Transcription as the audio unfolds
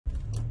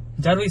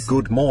Jarvis.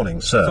 Good morning,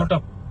 sir. Sort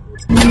up.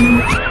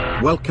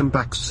 Welcome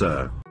back,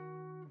 sir.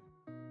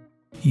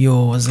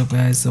 Yo, what's up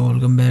guys? So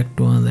welcome back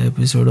to another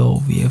episode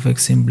of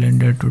VFX in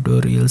Blender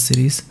tutorial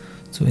series.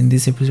 So in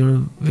this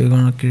episode we're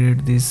gonna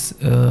create this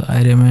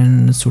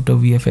IRONMAN suit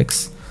of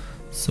VFX.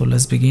 So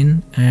let's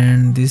begin.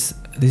 And this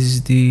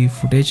is the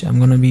footage I'm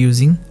gonna be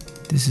using.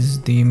 This is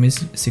the image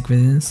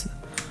sequence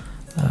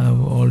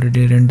I've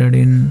already rendered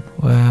in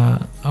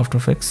After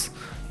Effects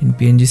in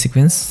PNG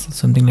sequence,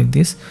 something like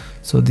this.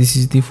 So this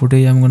is the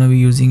footage I'm gonna be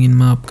using in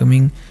my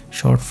upcoming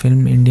short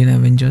film Indian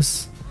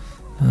Avengers.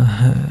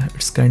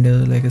 It's kind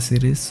of like a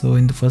series. So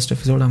in the first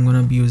episode I'm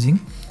gonna be using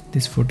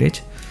this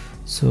footage,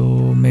 so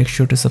make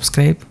sure to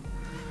subscribe.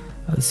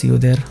 I'll see you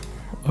there.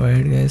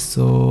 Alright guys,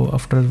 so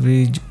after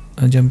we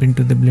jump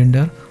into the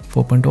Blender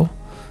 4.0,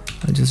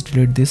 I'll just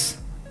delete this.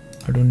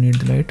 I don't need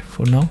the light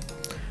for now.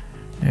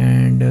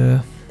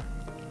 And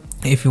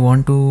if you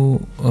want to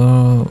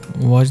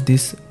watch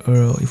this,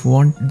 if you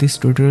want this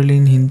tutorial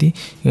in Hindi,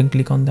 you can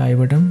click on the I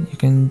button. You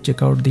can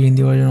check out the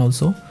Hindi version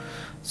also.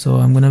 So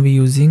I'm gonna be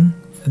using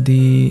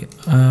the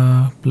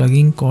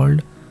plugin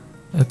called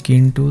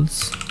Keen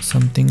Tools,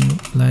 something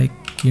like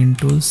Keen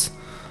Tools,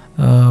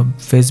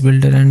 Face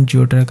Builder and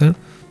Geo Tracker.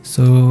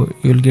 So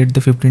you'll get the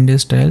 15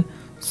 days trial.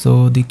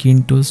 So the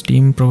Keen Tools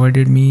team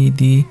provided me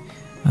the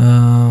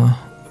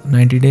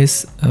 90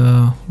 days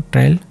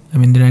trial. I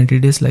mean the 90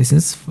 days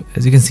license,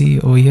 as you can see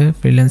over here,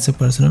 freelancer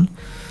personal.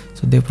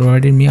 So they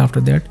provided me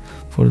after that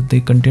for the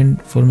content,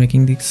 for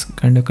making this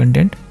kind of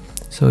content.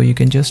 So you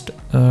can just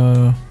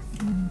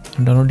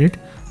download it.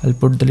 I'll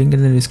put the link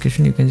in the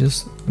description. You can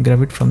just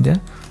grab it from there.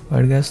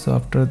 Alright guys, so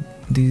after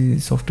the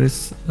software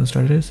is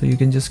started, so you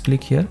can just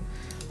click here.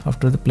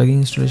 After the plugin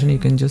installation, you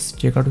can just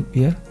check out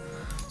here.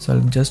 So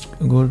I'll just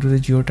go to the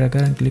Geo Tracker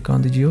and click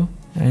on the Geo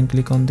and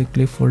click on the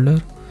clip folder,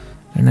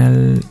 and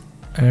I'll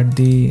add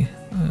the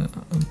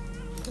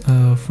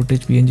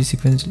footage PNG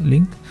sequence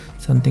link,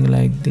 something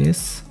like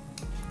this.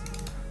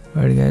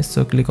 Alright guys,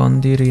 so click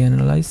on the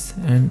reanalyze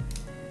and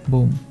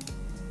boom,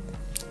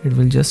 it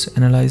will just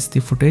analyze the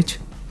footage.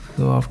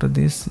 So after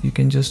this you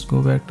can just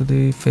go back to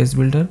the face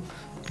builder,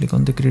 click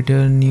on the create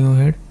a new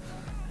head,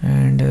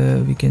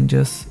 and we can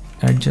just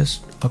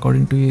adjust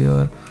according to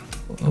your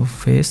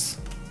face.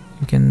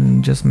 You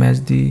can just match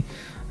the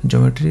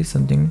geometry,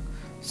 something.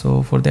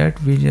 So for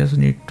that we just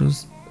need to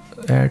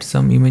add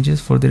some images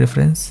for the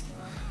reference.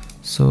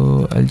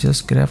 So I'll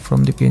just grab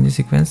from the PNG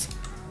sequence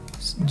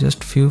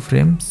just few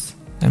frames,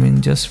 I mean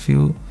just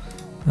few,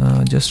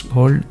 just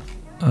hold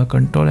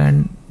control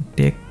and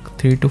take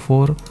 3 to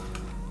 4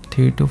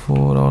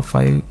 or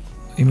 5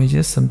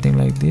 images, something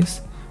like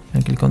this,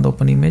 and click on the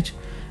open image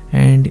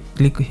and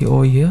click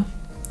over here.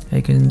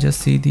 I can just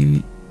see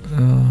the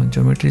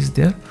geometry is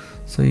there,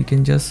 so you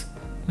can just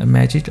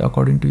match it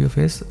according to your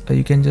face.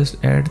 You can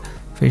just add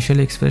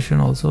facial expression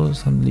also,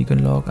 some you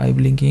can lock, eye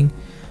blinking,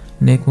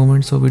 neck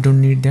movement, so we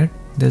don't need that,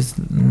 there's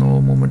no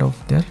movement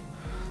of there.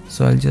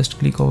 So I'll just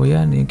click over here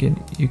and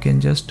you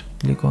can just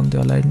click on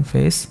the align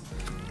face,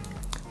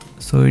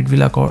 so it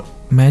will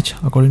match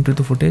according to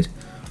the footage.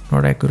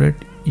 Not accurate,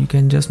 you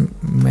can just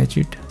match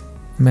it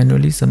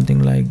manually,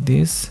 something like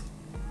this.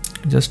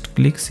 Just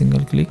click,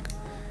 single click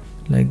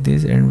like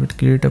this, and we'll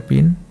create a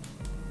pin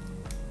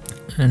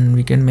and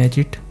we can match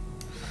it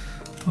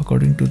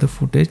according to the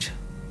footage,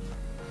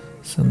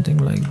 something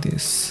like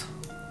this.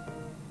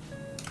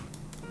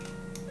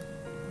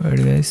 Alright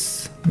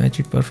guys, match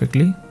it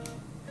perfectly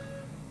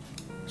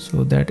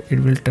so that it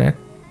will track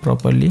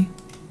properly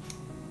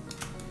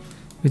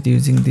with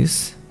using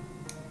this.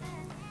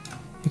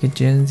 You can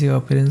change the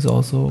appearance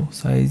also,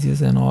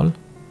 sizes and all.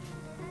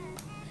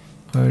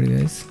 Alright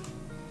guys,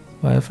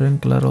 wireframe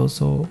color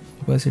also,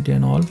 opacity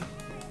and all,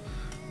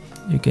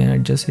 you can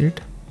adjust it.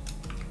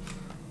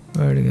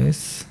 Alright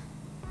guys,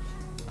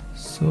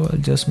 so I'll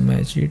just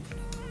match it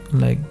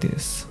like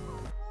this.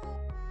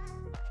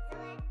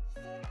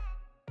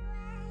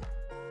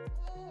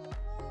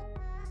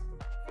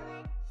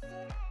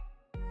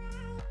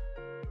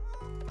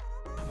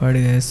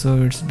 Alright guys,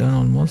 so it's done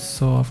almost.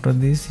 So after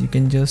this you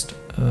can just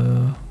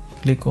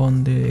click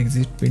on the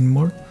exit pin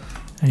mode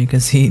and you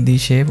can see the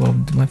shape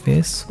of my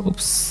face.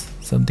 Oops,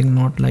 something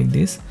not like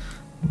this,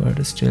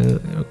 but still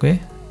okay,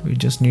 we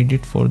just need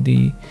it for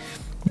the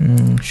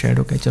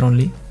shadow catcher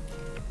only.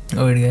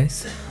 Alright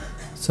guys,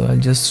 so I'll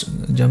just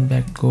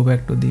go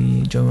back to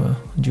the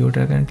Geo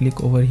Tracker and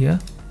click over here,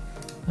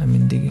 I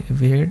mean the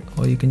FV head,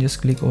 or you can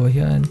just click over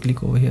here and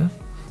click over here,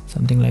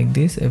 something like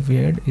this.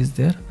 FV head is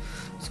there.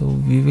 So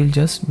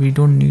we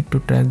don't need to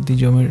track the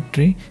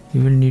geometry, we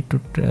need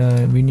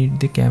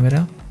the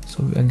camera.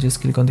 So I'll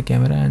just click on the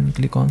camera and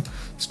click on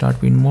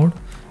start pin mode,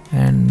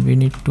 and we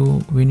need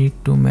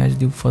to match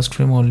the first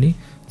frame only.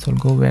 So I'll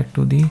go back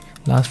to the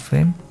last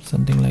frame,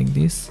 something like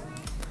this,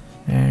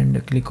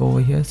 and click over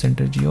here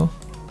center geo,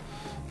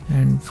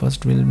 and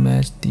first we'll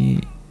match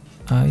the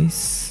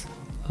eyes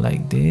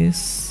like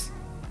this,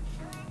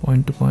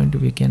 point to point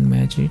we can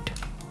match it.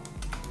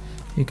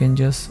 You can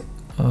just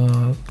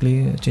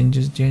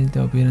change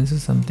the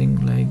appearances,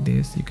 something like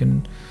this, you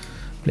can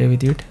play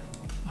with it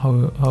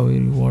how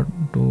you want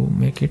to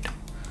make it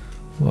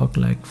work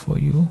like for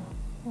you.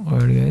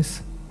 Alright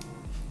guys,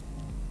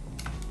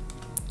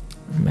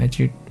 match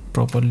it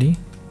properly.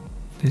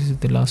 This is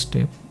the last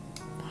step.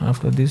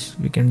 After this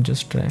we can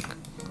just track.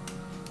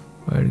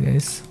 Alright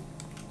guys,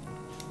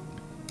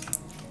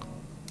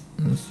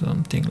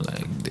 something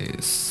like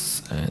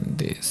this and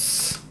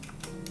this,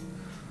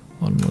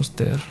 almost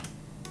there.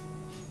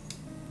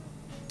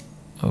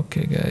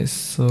 Okay guys,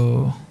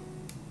 so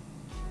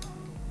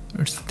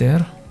it's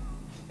there,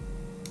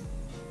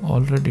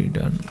 already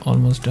done,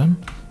 almost done.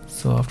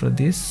 So after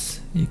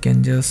this you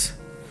can just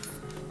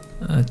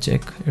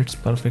check it's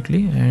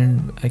perfectly,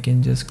 and I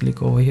can just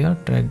click over here,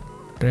 track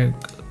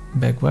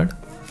backward,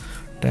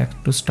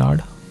 track to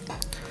start.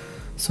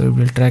 So it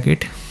will track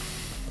it,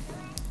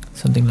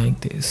 something like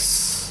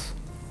this.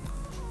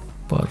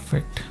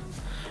 Perfect.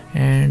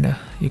 And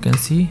you can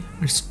see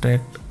it's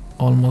tracked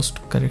almost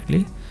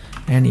correctly.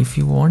 And if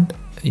you want,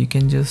 you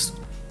can just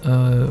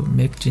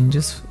make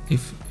changes.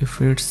 If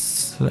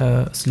it's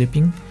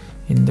slipping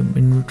in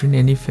between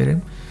any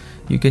frame,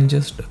 you can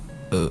just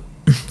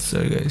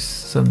sorry guys,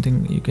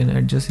 something, you can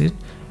adjust it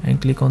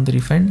and click on the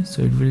refine.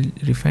 So it will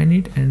refine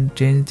it and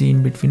change the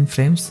in between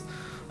frames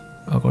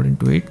according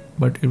to it,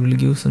 but it will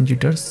give some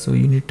jitters, so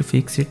you need to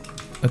fix it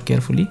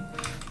carefully.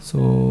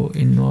 So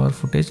in our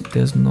footage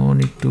there's no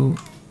need to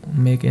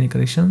make any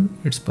correction,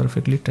 it's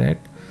perfectly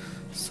tracked.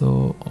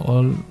 So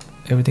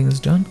everything is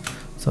done.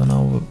 So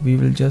now we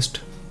will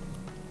just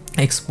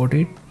export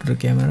it to the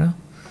camera.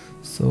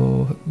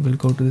 So we'll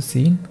go to the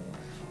scene,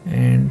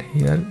 and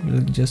here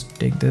we'll just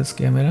take this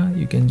camera.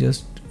 You can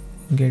just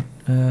get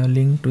a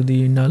link to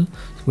the null,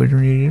 so we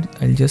don't need it.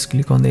 I'll just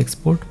click on the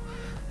export.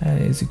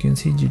 As you can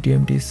see,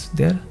 GTMT is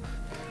there.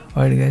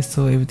 Alright guys,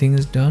 so everything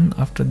is done.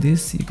 After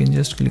this you can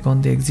just click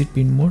on the exit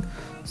pin mode.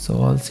 So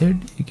all set,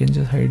 you can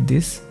just hide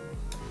this,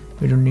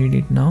 we don't need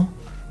it now.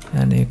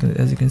 And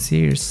as you can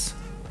see, it's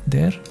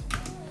there.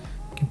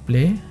 You can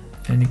play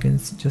and you can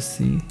just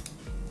see,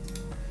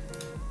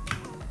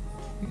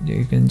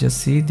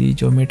 the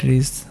geometry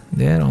is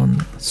there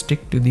on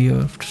stick to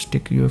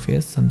your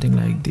face, something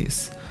like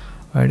this.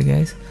 Alright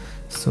guys,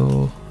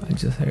 so I'll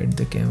just hide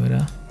the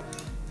camera,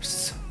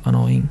 it's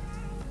annoying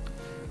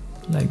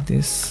like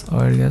this.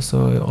 Alright guys,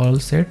 so all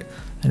set,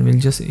 and we'll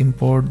just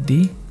import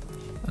the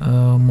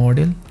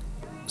model.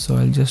 So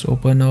I'll just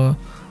open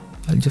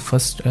let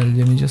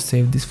me just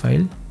save this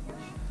file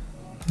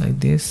like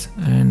this,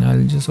 and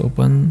I'll just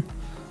open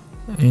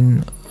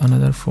in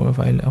another file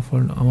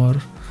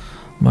for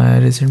my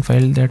recent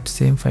file, that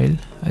same file.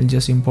 I'll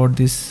just import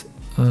this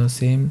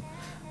same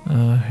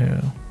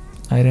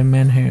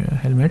IRONMAN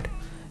helmet,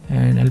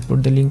 and I'll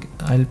put the link,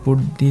 I'll put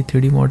the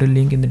 3D model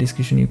link in the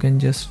description. You can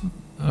just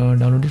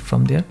download it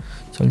from there.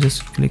 So I'll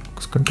just click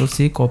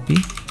Ctrl+C, copy,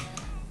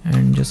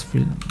 and just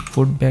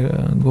go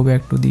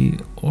back to the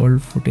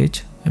old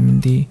footage, I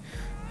mean the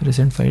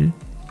recent file,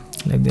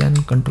 like that, and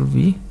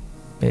Ctrl+V,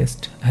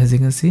 paste. As you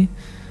can see,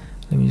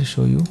 let me just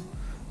show you.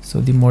 So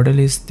the model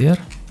is there,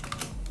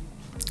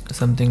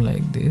 something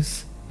like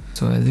this.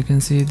 So as you can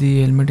see,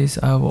 the helmet is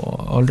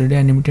already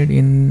animated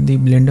in the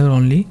Blender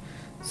only.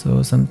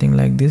 So something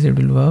like this, it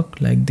will work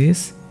like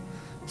this.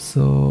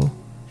 So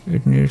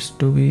it needs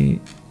to be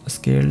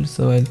scaled.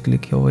 So I'll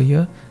click over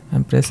here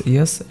and press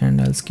yes,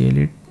 and I'll scale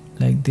it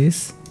like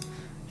this,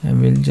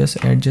 and we'll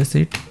just adjust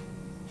it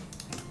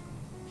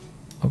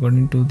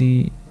according to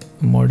the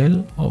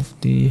model of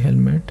the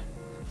helmet,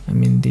 I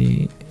mean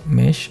the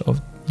mesh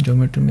of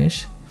geometry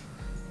mesh.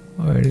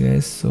 Alright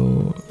guys,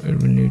 so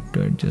it will need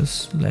to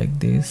adjust like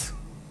this.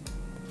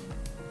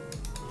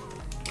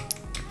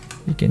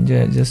 You can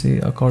just adjust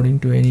it according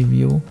to any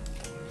view,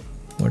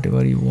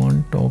 whatever you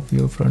want, top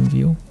view, front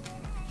view.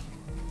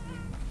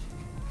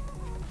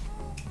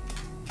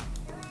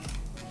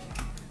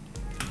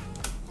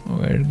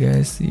 Alright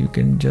guys, you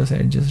can just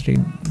adjust it,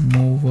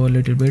 move a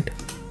little bit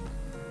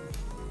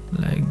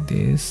like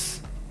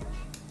this.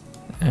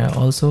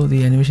 Also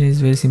the animation is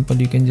very simple,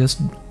 you can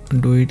just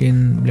do it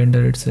in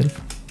Blender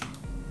itself,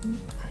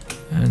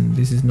 and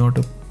this is not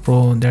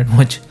that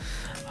much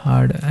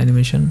hard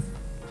animation.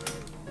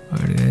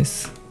 Alright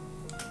guys,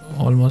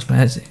 almost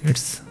match,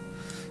 it's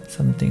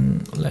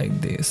something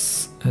like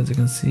this. As you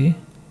can see,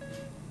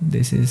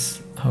 this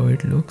is how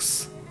it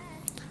looks.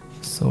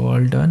 So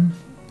all done.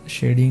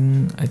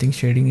 Shading, I think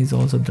shading is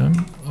also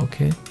done.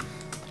 Okay,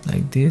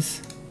 like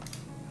this,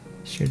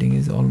 shading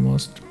is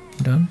almost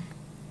done.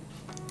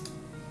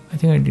 I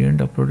think I didn't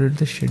upload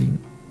the shading.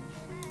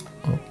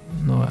 Oh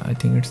no, I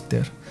think it's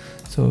there.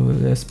 So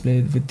let's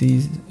play with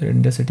these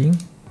render setting,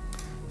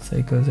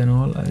 cycles and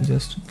all. I'll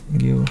just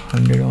give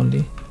 100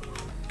 only,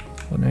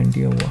 or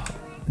 90, or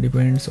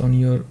depends on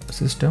your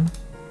system.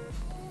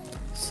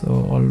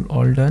 So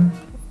all done.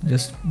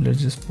 Let's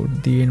just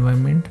put the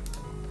environment.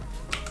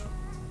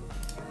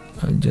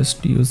 I'll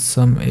just use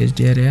some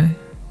HDRI.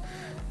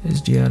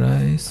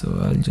 So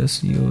I'll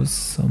just use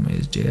some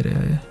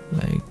HDRI,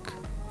 like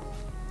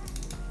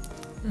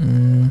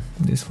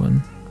this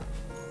one.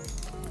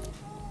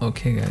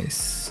 Okay guys,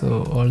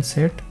 so all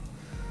set.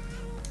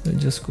 we'll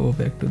just go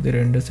back to the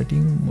render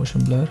setting,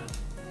 motion blur,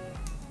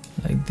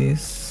 like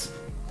this.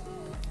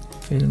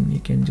 Film, you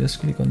can just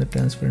click on the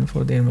transparent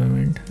for the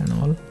environment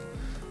and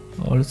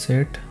all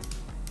set,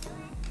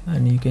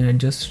 and you can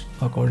adjust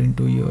according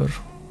to your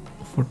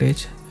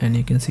footage, and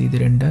you can see the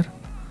render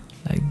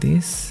like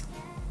this,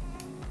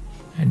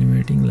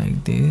 animating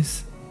like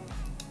this.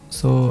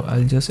 So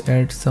I'll just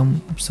add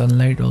some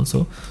sunlight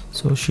also,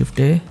 so shift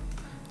A,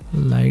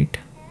 light,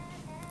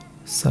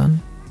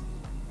 sun,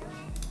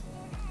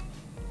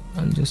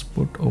 I'll just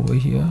put over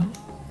here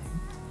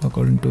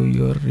according to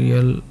your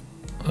real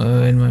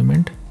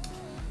environment,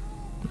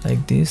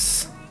 like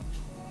this.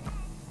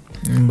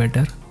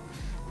 Better,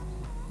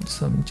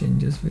 some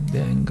changes with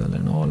the angle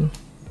and all.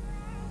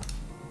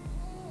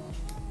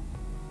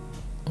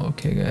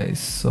 Okay guys,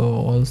 so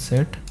all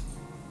set.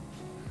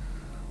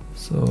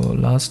 So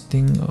last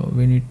thing,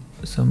 we need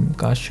some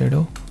cast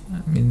shadow,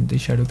 I mean the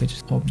shadow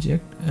catcher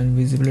object, and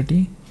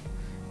visibility,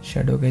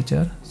 shadow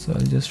catcher. So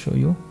I'll just show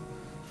you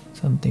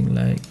something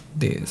like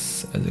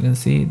this. As you can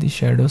see, the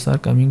shadows are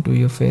coming to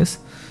your face,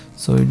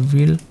 so it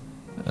will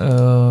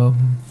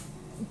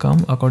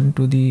come according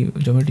to the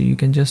geometry. You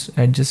can just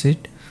adjust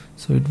it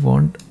so it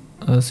won't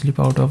slip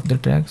out of the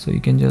track. So you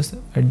can just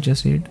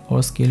adjust it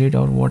or scale it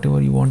or whatever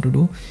you want to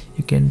do.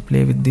 You can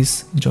play with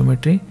this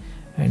geometry,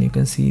 and you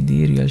can see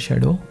the real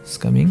shadows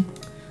coming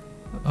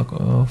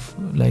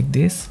like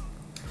this,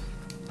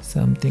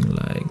 something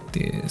like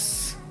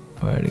this.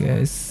 Alright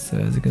guys, so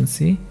as you can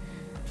see,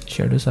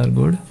 shadows are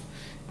good.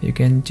 You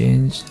can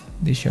change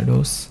the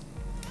shadows,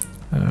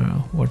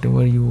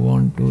 whatever you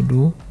want to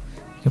do.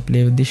 You can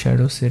play with the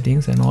shadow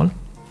settings and all,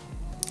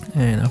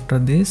 and after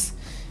this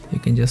you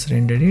can just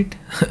render it.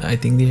 I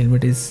think the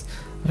helmet is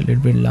a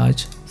little bit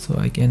large, so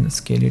I can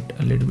scale it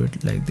a little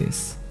bit like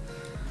this.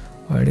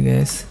 Alright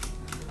guys,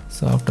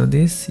 so after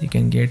this you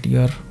can get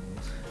your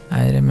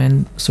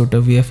IRONMAN suit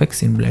of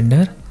VFX in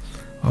Blender.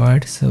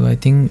 Alright, so I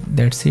think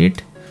that's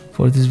it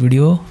for this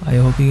video. I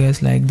hope you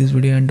guys like this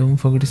video, and don't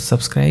forget to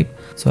subscribe.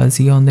 So I'll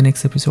see you on the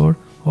next episode.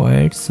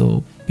 Alright,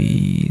 so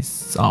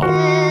peace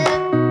out.